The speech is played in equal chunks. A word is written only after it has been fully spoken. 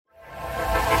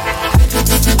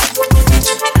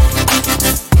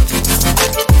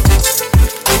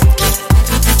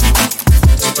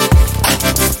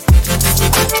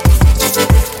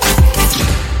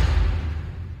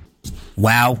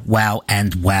Wow, wow,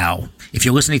 and wow. If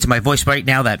you're listening to my voice right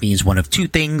now, that means one of two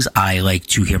things. I like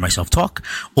to hear myself talk,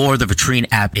 or the Vitrine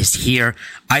app is here.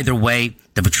 Either way,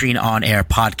 the Vitrine On Air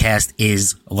podcast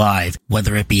is live.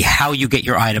 Whether it be how you get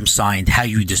your items signed, how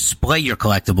you display your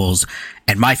collectibles,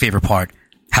 and my favorite part,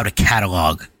 how to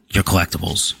catalog your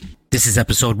collectibles. This is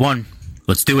episode 1.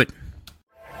 Let's do it.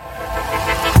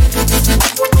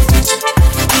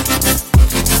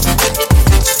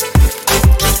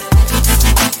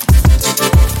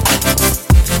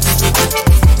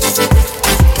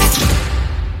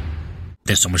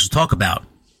 There's so much to talk about.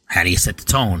 How do you set the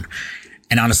tone?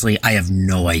 And honestly, I have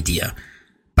no idea.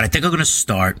 But I think I'm going to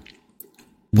start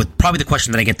with probably the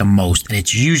question that I get the most. And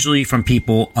it's usually from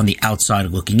people on the outside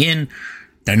looking in.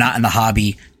 They're not in the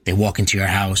hobby. They walk into your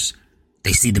house.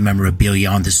 They see the memorabilia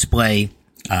on display,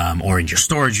 or in your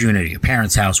storage unit or your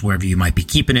parents' house, wherever you might be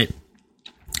keeping it.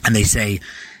 And they say,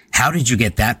 how did you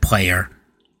get that player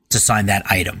to sign that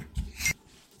item?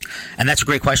 And that's a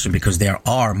great question because there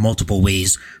are multiple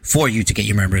ways for you to get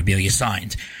your memorabilia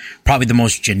signed. Probably the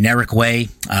most generic way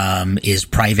is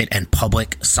private and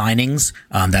public signings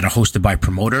that are hosted by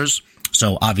promoters.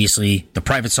 So obviously the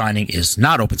private signing is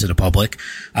not open to the public,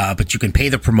 but you can pay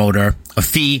the promoter a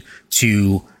fee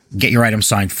to get your item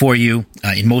signed for you.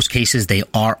 In most cases, they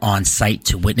are on site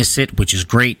to witness it, which is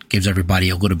great. Gives everybody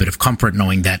a little bit of comfort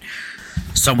knowing that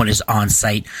someone is on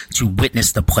site to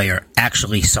witness the player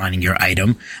actually signing your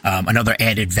item. Another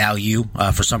added value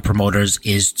for some promoters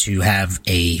is to have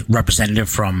a representative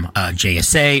from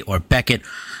JSA or Beckett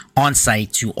on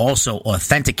site to also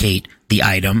authenticate the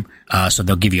item. So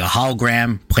they'll give you a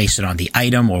hologram, place it on the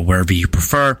item or wherever you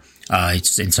prefer.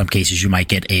 It's in some cases you might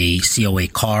get a COA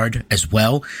card as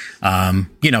well.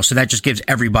 So that just gives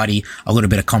everybody a little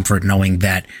bit of comfort knowing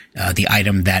that the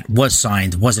item that was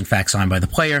signed was in fact signed by the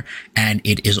player and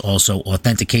it is also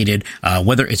authenticated.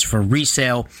 Whether it's for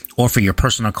resale or for your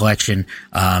personal collection,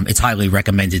 it's highly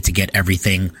recommended to get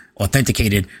everything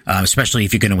authenticated, especially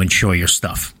if you're going to insure your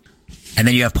stuff. And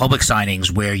then you have public signings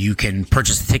where you can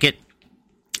purchase a ticket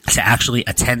to actually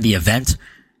attend the event.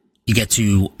 You get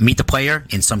to meet the player.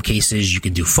 In some cases, you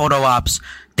can do photo ops.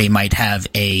 They might have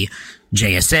a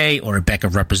JSA or a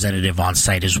Beckett representative on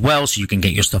site as well, so you can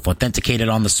get your stuff authenticated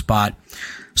on the spot.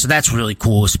 So that's really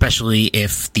cool, especially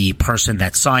if the person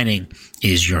that's signing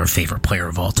is your favorite player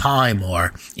of all time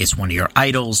or it's one of your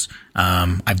idols.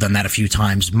 I've done that a few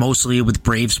times, mostly with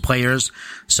Braves players.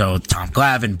 So Tom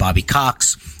Glavine, Bobby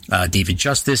Cox, David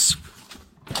Justice.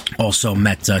 Also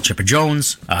met Chipper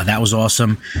Jones. That was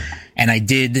awesome. And I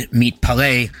did meet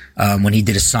Pelé when he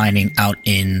did a signing out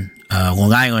in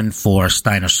Long Island for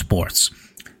Steiner Sports.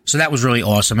 So that was really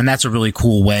awesome. And that's a really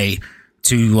cool way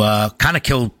to kind of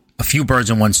kill a few birds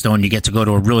in one stone. You get to go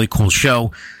to a really cool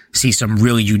show, see some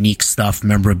really unique stuff,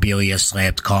 memorabilia,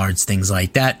 slabbed cards, things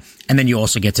like that. And then you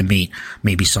also get to meet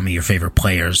maybe some of your favorite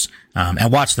players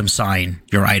and watch them sign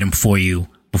your item for you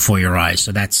before your eyes.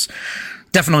 So that's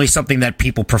definitely something that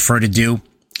people prefer to do.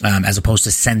 As opposed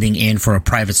to sending in for a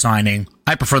private signing.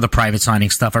 I prefer the private signing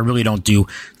stuff. I really don't do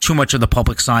too much of the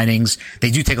public signings.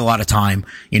 They do take a lot of time.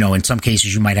 In some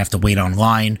cases you might have to wait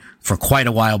online for quite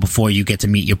a while before you get to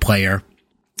meet your player.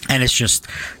 And it's just,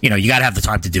 you gotta have the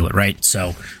time to do it, right?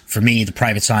 So for me, the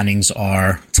private signings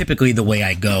are typically the way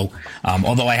I go.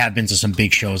 Although I have been to some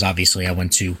big shows. Obviously, I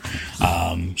went to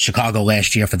Chicago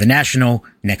last year for the National.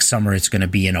 Next summer, it's going to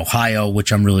be in Ohio,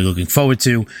 which I'm really looking forward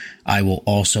to. I will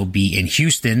also be in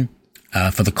Houston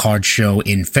for the card show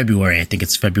in February. I think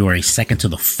it's February 2nd to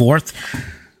the 4th.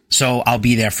 So I'll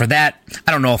be there for that.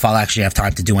 I don't know if I'll actually have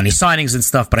time to do any signings and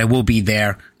stuff, but I will be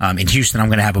there in Houston. I'm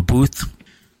going to have a booth.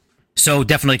 So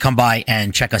definitely come by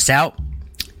and check us out.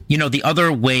 The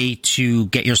other way to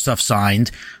get your stuff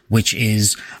signed, which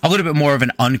is a little bit more of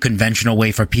an unconventional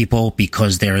way for people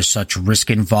because there is such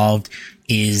risk involved,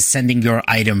 is sending your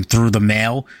item through the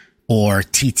mail or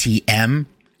TTM.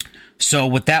 So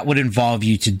what that would involve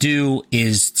you to do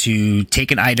is to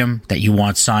take an item that you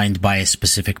want signed by a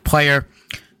specific player.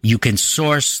 You can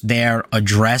source their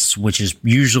address, which is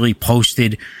usually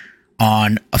posted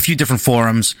on a few different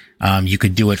forums. You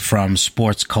could do it from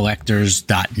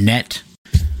sportscollectors.net.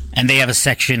 And they have a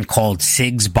section called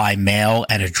SIGs by mail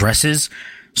and addresses.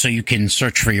 So you can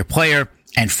search for your player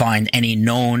and find any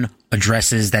known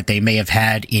addresses that they may have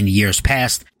had in years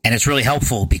past. And it's really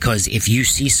helpful because if you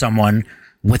see someone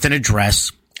with an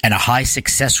address and a high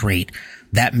success rate,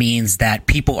 that means that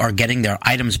people are getting their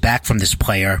items back from this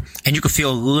player, and you can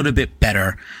feel a little bit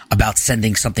better about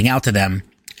sending something out to them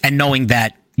and knowing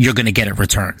that you're going to get it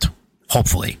returned,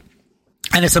 hopefully.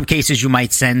 And in some cases, you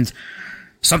might send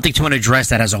something to an address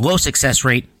that has a low success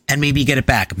rate, and maybe you get it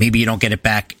back. Maybe you don't get it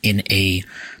back in a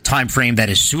time frame that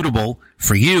is suitable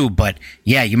for you, but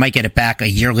yeah, you might get it back a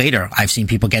year later. I've seen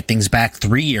people get things back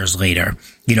 3 years later.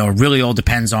 It really all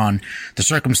depends on the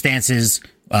circumstances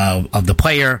of the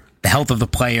player, the health of the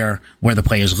player, where the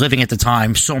player is living at the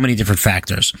time, so many different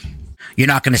factors. You're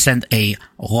not going to send a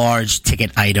large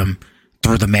ticket item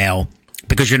through the mail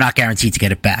because you're not guaranteed to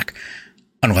get it back.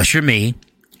 Unless you're me,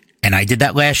 and I did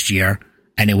that last year,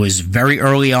 and it was very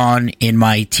early on in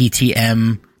my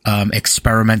TTM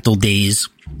experimental days,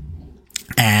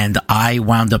 and I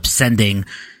wound up sending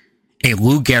a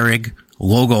Lou Gehrig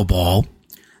logo ball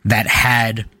that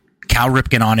had Cal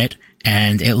Ripken on it,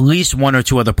 and at least one or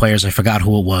two other players. I forgot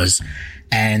who it was.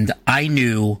 And I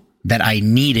knew that I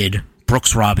needed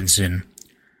Brooks Robinson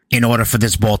in order for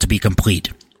this ball to be complete.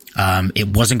 It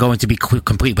wasn't going to be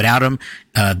complete without him.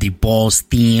 The ball's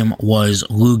theme was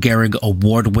Lou Gehrig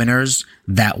award winners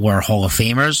that were Hall of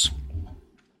Famers.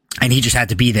 And he just had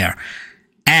to be there.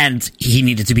 And he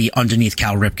needed to be underneath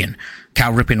Cal Ripken.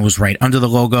 Cal Ripken was right under the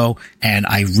logo, and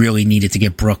I really needed to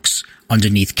get Brooks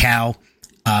underneath Cal.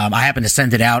 I happened to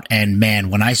send it out, and man,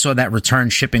 when I saw that return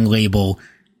shipping label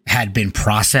had been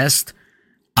processed,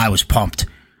 I was pumped.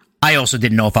 I also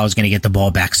didn't know if I was going to get the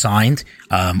ball back signed,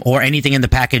 or anything in the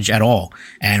package at all.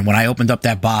 And when I opened up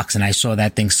that box and I saw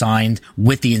that thing signed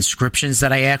with the inscriptions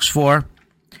that I asked for,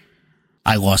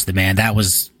 I lost it, man. That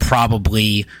was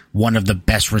probably one of the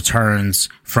best returns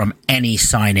from any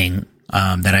signing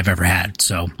that I've ever had.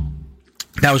 So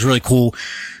that was really cool.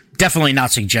 Definitely not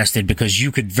suggested, because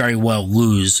you could very well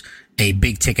lose a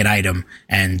big ticket item,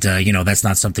 and that's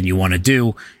not something you want to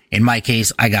do. In my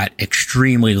case, I got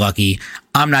extremely lucky.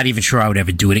 I'm not even sure I would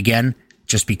ever do it again,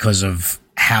 just because of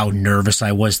how nervous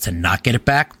I was to not get it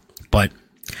back. But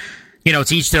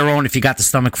to each their own. If you got the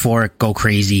stomach for it, go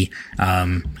crazy.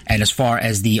 And as far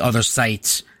as the other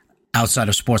sites outside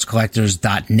of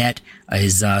sportscollectors.net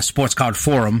is Sports Card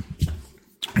Forum,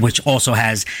 which also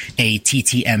has a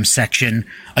TTM section.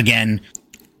 Again,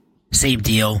 same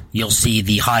deal. You'll see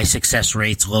the high success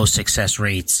rates, low success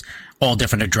rates, all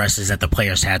different addresses that the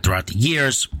players had throughout the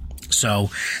years. So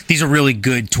these are really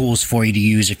good tools for you to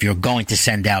use if you're going to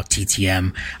send out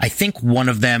TTM. I think one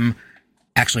of them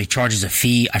actually charges a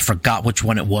fee. I forgot which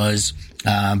one it was.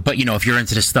 But if you're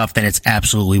into this stuff, then it's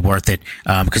absolutely worth it.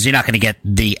 Because you're not going to get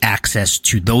the access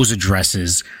to those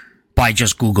addresses by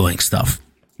just Googling stuff.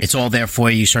 It's all there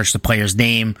for you. You search the player's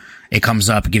name. It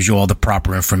comes up. It gives you all the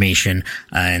proper information.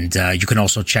 And you can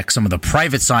also check some of the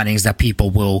private signings that people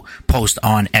will post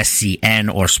on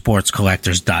SCN or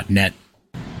sportscollectors.net.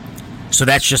 So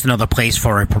that's just another place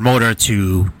for a promoter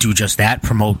to do just that,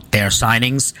 promote their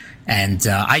signings. And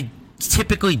I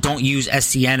typically don't use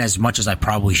SCN as much as I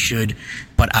probably should,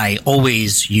 but I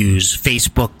always use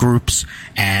Facebook groups,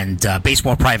 and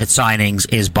baseball private signings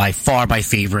is by far my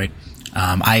favorite.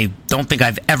 I don't think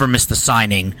I've ever missed a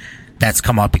signing that's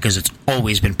come up, because it's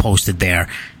always been posted there.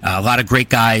 A lot of great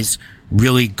guys,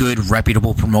 really good,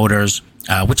 reputable promoters,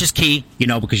 which is key,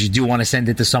 because you do want to send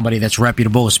it to somebody that's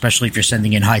reputable, especially if you're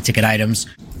sending in high-ticket items.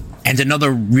 And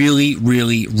another really,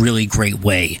 really, really great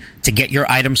way to get your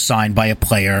item signed by a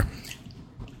player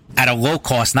at a low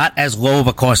cost, not as low of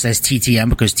a cost as TTM,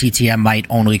 because TTM might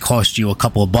only cost you a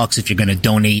couple of bucks if you're going to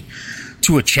donate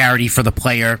to a charity for the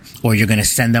player, or you're going to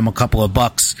send them a couple of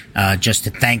bucks just to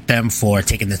thank them for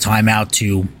taking the time out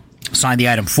to sign the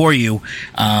item for you,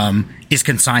 is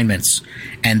consignments.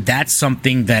 And that's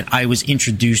something that I was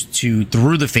introduced to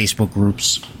through the Facebook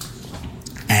groups,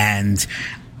 and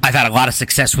I've had a lot of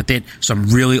success with it. Some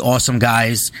really awesome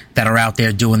guys that are out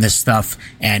there doing this stuff.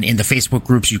 And in the Facebook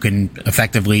groups, you can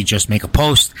effectively just make a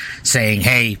post saying,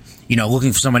 hey,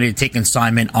 looking for somebody to take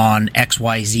consignment on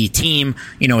XYZ team.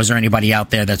 Is there anybody out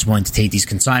there that's willing to take these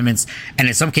consignments? And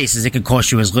in some cases, it can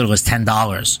cost you as little as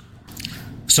 $10.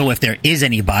 So if there is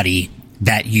anybody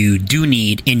that you do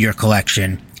need in your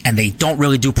collection, and they don't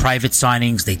really do private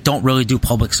signings, they don't really do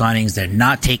public signings, they're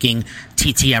not taking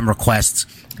TTM requests,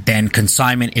 then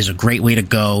consignment is a great way to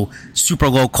go. Super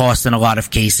low cost in a lot of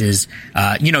cases.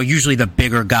 Usually the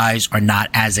bigger guys are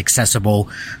not as accessible.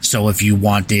 So if you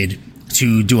wanted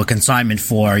to do a consignment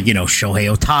for,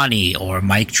 Shohei Ohtani or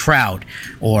Mike Trout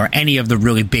or any of the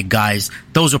really big guys,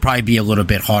 those will probably be a little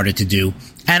bit harder to do.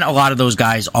 And a lot of those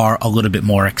guys are a little bit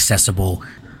more accessible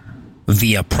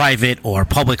via private or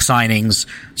public signings.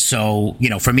 So,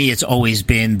 for me, it's always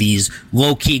been these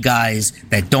low-key guys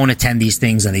that don't attend these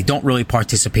things, and they don't really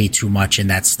participate too much in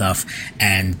that stuff.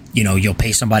 And, you'll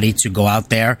pay somebody to go out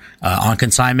there on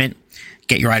consignment,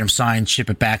 get your item signed, ship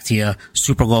it back to you,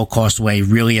 super low-cost way,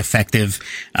 really effective.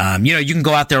 You can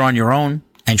go out there on your own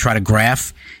and try to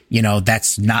graph,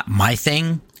 that's not my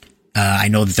thing. I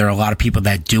know that there are a lot of people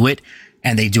that do it,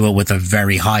 and they do it with a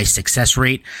very high success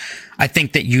rate. I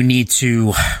think that you need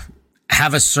to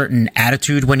have a certain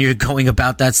attitude when you're going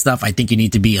about that stuff. I think you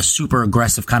need to be a super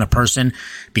aggressive kind of person,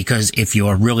 because if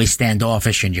you're really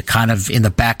standoffish and you're kind of in the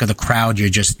back of the crowd, you're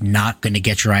just not going to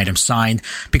get your item signed,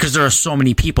 because there are so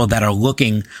many people that are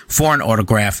looking for an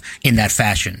autograph in that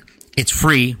fashion. It's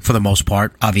free for the most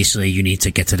part. Obviously, you need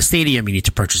to get to the stadium, you need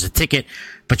to purchase a ticket,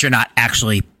 but you're not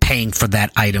actually paying for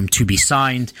that item to be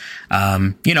signed.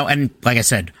 And like I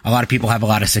said, a lot of people have a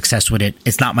lot of success with it.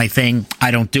 It's not my thing.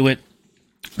 I don't do it.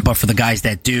 But for the guys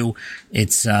that do,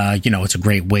 it's a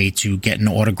great way to get an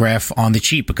autograph on the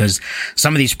cheap, because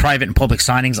some of these private and public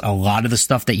signings, a lot of the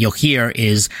stuff that you'll hear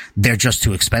is they're just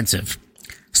too expensive.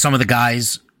 Some of the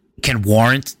guys can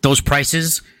warrant those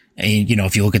prices. And,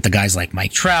 if you look at the guys like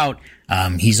Mike Trout,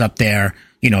 he's up there,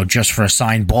 just for a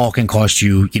signed ball can cost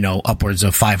you, upwards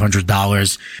of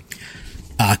 $500.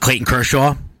 Clayton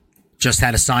Kershaw just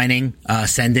had a signing,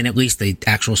 send in at least. The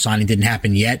actual signing didn't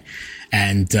happen yet.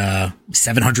 And,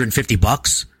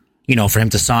 $750, for him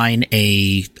to sign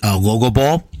a logo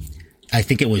ball. I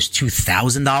think it was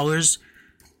 $2,000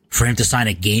 for him to sign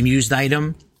a game used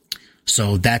item.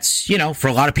 So that's, for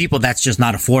a lot of people, that's just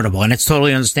not affordable. And it's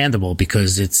totally understandable,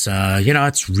 because it's,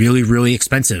 it's really, really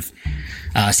expensive.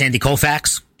 Sandy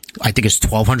Koufax, I think it's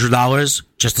 $1,200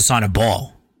 just to sign a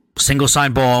ball. Single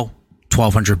sign ball,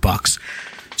 $1,200.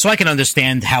 So I can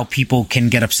understand how people can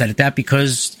get upset at that,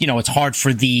 because, it's hard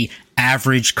for the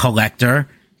average collector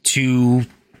to,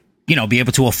 be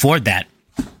able to afford that.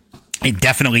 It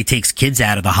definitely takes kids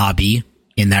out of the hobby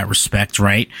in that respect,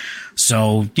 right?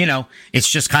 So, it's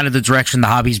just kind of the direction the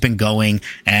hobby's been going,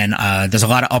 and there's a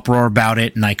lot of uproar about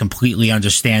it, and I completely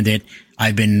understand it.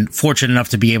 I've been fortunate enough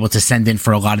to be able to send in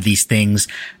for a lot of these things,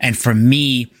 and for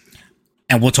me,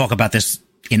 and we'll talk about this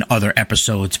in other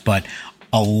episodes, but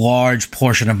a large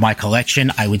portion of my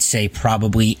collection, I would say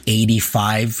probably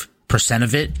 85%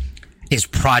 of it, is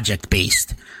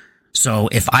project-based. So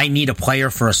if I need a player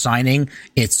for a signing,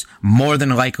 it's more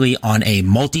than likely on a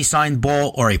multi-signed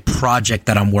ball or a project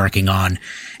that I'm working on.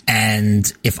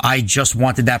 And if I just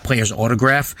wanted that player's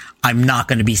autograph, I'm not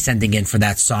going to be sending in for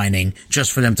that signing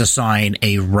just for them to sign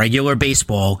a regular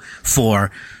baseball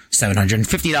for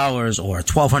 $750 or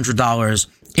 $1,200.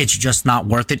 It's just not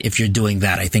worth it if you're doing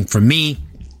that. I think for me,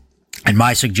 and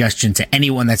my suggestion to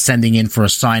anyone that's sending in for a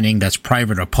signing that's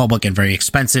private or public and very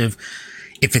expensive,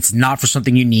 if it's not for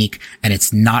something unique and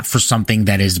it's not for something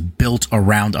that is built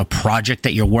around a project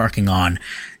that you're working on,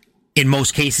 in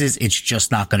most cases, it's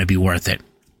just not going to be worth it.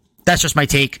 That's just my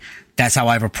take. That's how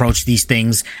I've approached these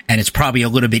things. And it's probably a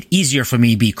little bit easier for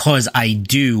me because I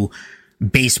do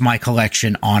base my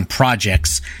collection on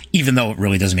projects, even though it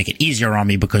really doesn't make it easier on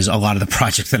me, because a lot of the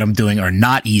projects that I'm doing are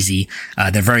not easy.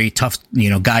 They're very tough,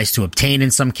 guys to obtain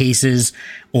in some cases,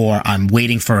 or I'm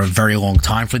waiting for a very long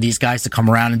time for these guys to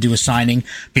come around and do a signing.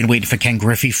 Been waiting for Ken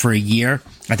Griffey for a year.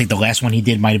 I think the last one he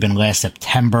did might have been last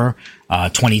September,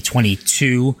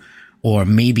 2022, or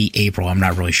maybe April. I'm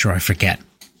not really sure. I forget.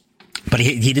 But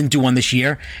he didn't do one this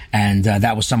year, and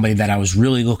that was somebody that I was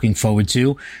really looking forward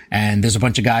to. And there's a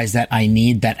bunch of guys that I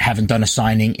need that haven't done a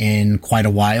signing in quite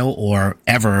a while, or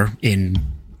ever in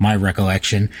my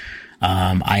recollection.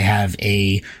 I have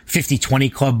a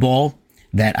 50-20 club ball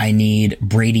that I need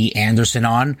Brady Anderson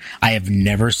on. I have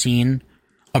never seen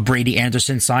a Brady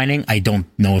Anderson signing. I don't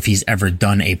know if he's ever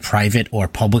done a private or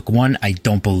public one. I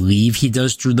don't believe he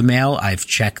does through the mail. I've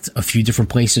checked a few different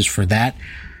places for that.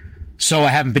 So I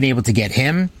haven't been able to get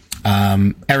him.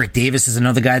 Eric Davis is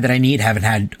another guy that I need. Haven't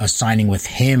had a signing with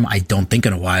him, I don't think,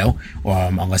 in a while,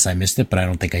 unless I missed it, but I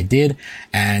don't think I did.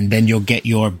 And then you'll get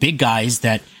your big guys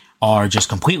that are just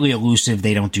completely elusive.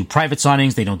 They don't do private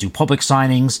signings. They don't do public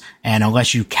signings. And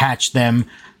unless you catch them,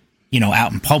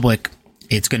 out in public,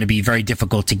 it's going to be very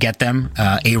difficult to get them.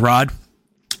 A-Rod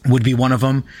would be one of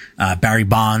them. Barry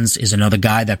Bonds is another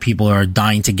guy that people are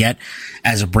dying to get.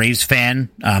 As a Braves fan,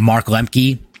 Mark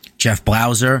Lemke, Jeff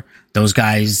Blauser, those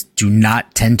guys do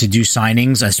not tend to do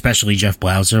signings, especially Jeff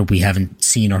Blauser. We haven't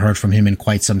seen or heard from him in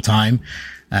quite some time.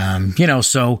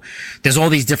 So there's all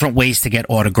these different ways to get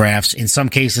autographs. In some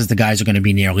cases, the guys are going to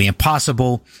be nearly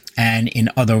impossible. And in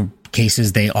other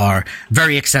cases, they are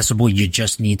very accessible. You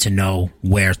just need to know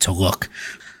where to look.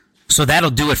 So that'll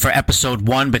do it for episode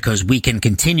 1, because we can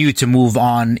continue to move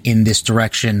on in this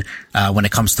direction when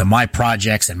it comes to my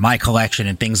projects and my collection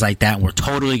and things like that. We're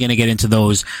totally going to get into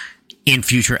those in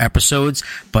future episodes,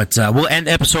 but we'll end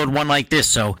episode 1 like this.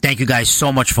 So thank you guys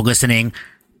so much for listening.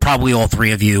 Probably all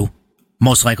 3 of you,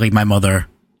 most likely my mother,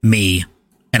 me,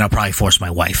 and I'll probably force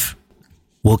my wife.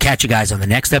 We'll catch you guys on the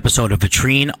next episode of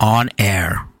Vitrine On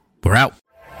Air. We're out.